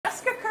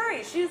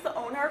Free. She's the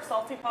owner of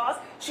Salty Paws.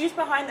 She's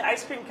behind the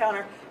ice cream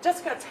counter.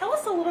 Jessica, tell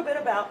us a little bit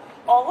about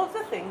all of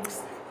the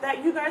things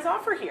that you guys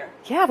offer here.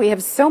 Yeah, we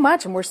have so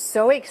much, and we're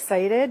so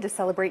excited to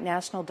celebrate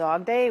National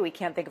Dog Day. We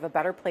can't think of a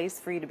better place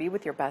for you to be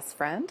with your best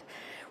friend.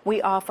 We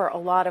offer a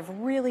lot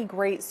of really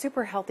great,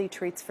 super healthy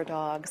treats for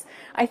dogs.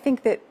 I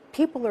think that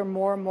people are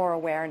more and more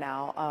aware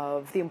now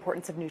of the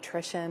importance of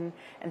nutrition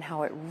and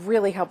how it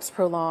really helps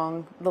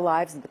prolong the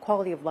lives and the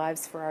quality of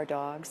lives for our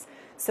dogs.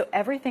 So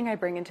everything I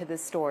bring into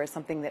this store is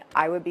something that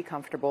I would be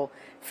comfortable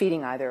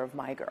feeding either of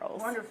my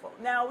girls. Wonderful.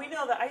 Now, we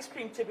know that ice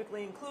cream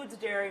typically includes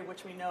dairy,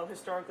 which we know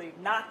historically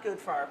not good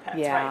for our pets,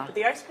 right? But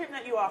the ice cream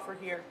that you offer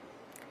here,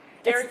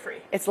 dairy-free.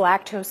 It's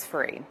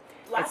lactose-free.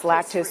 It's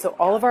lactose, so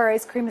all of our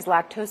ice cream is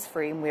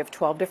lactose-free, and we have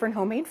 12 different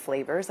homemade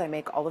flavors. I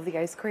make all of the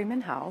ice cream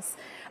in-house.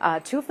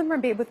 2 of them are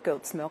made with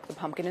goat's milk, the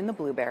pumpkin and the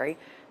blueberry.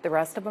 The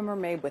rest of them are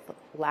made with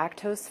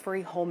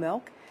lactose-free whole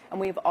milk, and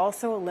we've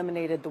also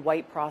eliminated the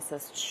white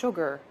processed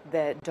sugar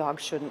that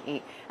dogs shouldn't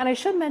eat. And I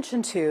should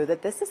mention, too,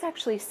 that this is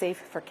actually safe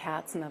for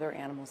cats and other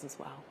animals as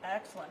well.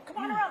 Excellent. Come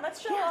on around.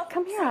 Let's show off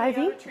come here, some of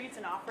Ivy. the other treats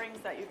and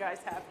offerings that you guys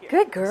have here.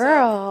 Good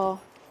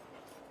girl.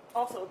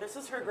 Also, this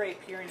is her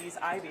Great Pyrenees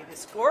Ivy,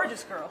 this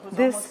gorgeous girl who's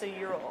almost a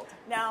year old.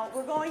 Now,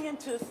 we're going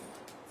into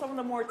some of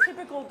the more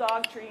typical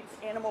dog treats,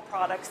 animal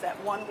products that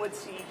one would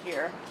see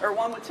here, or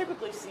one would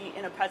typically see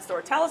in a pet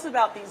store. Tell us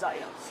about these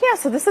items. Yeah,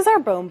 so this is our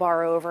bone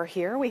bar over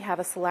here. We have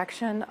a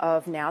selection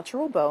of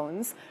natural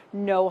bones,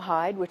 no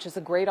hide, which is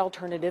a great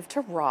alternative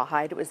to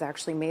rawhide. It was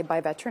actually made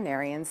by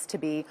veterinarians to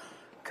be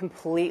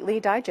completely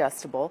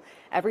digestible.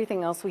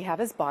 Everything else we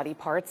have is body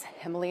parts,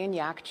 Himalayan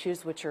yak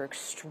chews, which are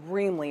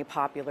extremely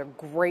popular,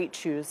 great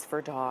chews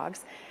for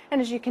dogs.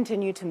 And as you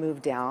continue to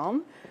move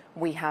down,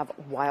 we have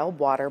wild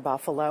water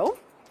buffalo.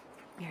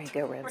 There you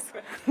go, Ribs.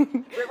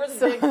 River's a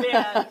big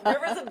fan.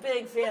 River's a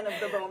big fan of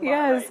the bone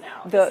bar right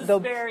now.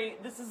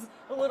 This is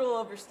a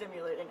little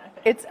overstimulating, I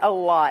think. It's a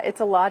lot.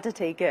 It's a lot to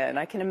take in.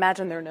 I can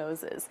imagine their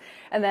noses.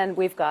 And then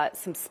we've got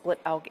some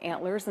split elk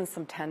antlers and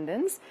some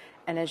tendons.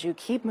 And as you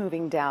keep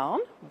moving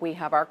down, we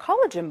have our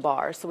collagen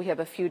bar. So we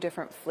have a few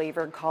different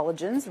flavored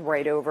collagens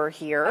right over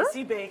here. I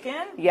see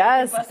bacon.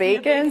 Yes,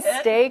 bacon,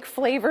 steak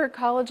flavored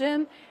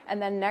collagen.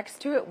 And then next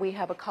to it, we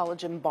have a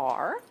collagen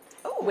bar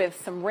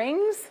with some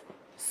rings,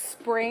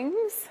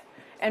 springs,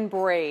 and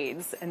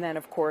braids. And then,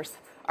 of course,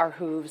 our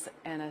hooves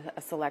and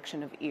a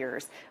selection of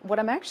ears. What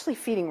I'm actually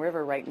feeding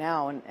River right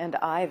now and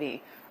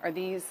Ivy are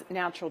these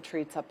natural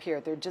treats up here.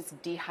 They're just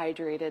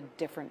dehydrated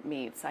different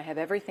meats. I have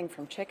everything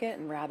from chicken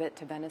and rabbit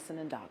to venison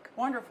and duck.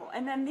 Wonderful.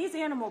 And then these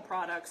animal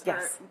products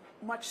are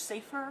much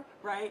safer,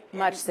 right?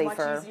 Much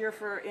safer. Much easier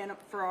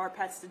for our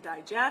pets to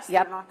digest.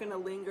 Yep. They're not going to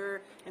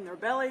linger in their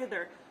belly.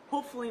 They're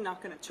hopefully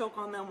not going to choke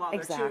on them while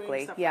they're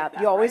chewing, stuff yeah. like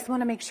that, You always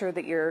want to make sure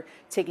that you're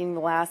taking the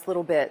last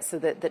little bit so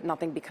that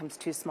nothing becomes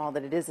too small,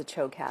 that it is a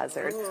choke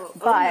hazard.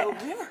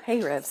 But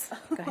hey, Ribs,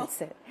 go ahead,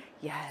 sit.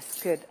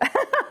 Yes, good.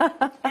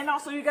 And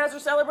also, you guys are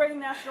celebrating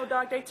National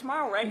Dog Day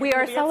tomorrow, right? We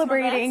are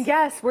celebrating,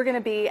 yes. We're going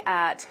to be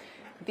at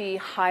the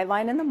High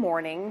Line in the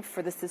morning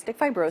for the cystic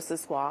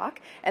fibrosis walk,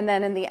 and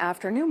then in the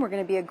afternoon we're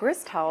going to be at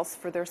Grist House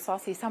for their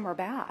Saucy Summer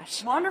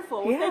Bash.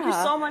 Wonderful. Well, thank you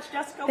so much,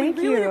 Jessica. Thank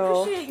we really you.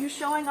 appreciate you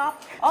showing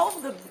off all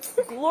of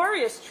the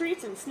glorious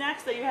treats and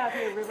snacks that you have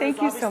here. River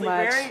Thank you so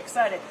much. Very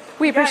excited.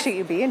 We appreciate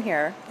you being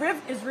here.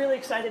 Riv is really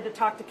excited to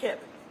talk to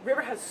Kip.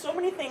 River has so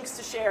many things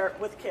to share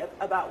with Kip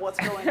about what's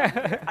going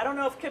on. I don't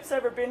know if Kip's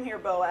ever been here,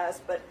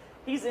 Boaz, but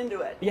he's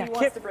into it. Yeah, he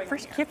wants to bring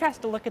first Kip has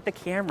to look at the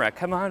camera.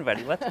 Come on,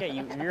 buddy. Let's get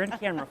you. You're in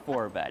camera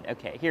 4, bud.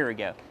 Okay, here we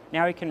go.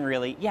 Now we can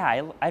really,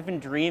 I've been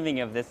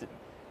dreaming of this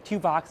 2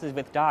 boxes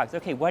with dogs.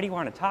 Okay, what do you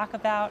want to talk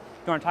about? Do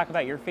you want to talk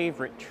about your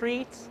favorite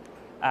treats?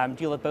 Do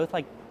you both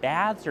like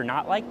baths or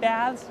not like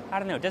baths? I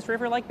don't know. Does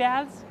River like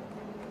baths?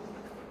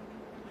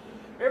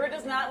 River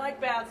does not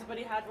like baths, but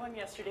he had one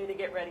yesterday to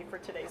get ready for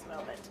today's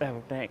moment.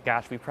 Oh, thank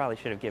gosh, we probably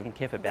should have given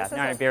Kip a bath.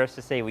 Now I'm embarrassed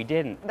to say we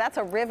didn't. That's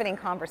a riveting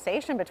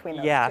conversation between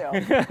those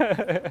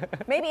two.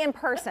 Maybe in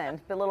person,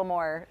 a little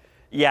more.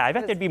 Yeah, I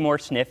bet there'd be more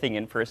sniffing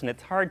in person.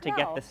 It's hard to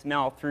get the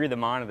smell through the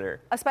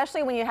monitor.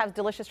 Especially when you have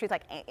delicious treats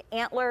like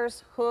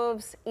antlers,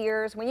 hooves,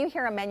 ears. When you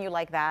hear a menu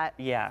like that,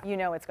 you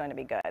know it's going to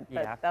be good.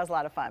 But that was a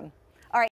lot of fun.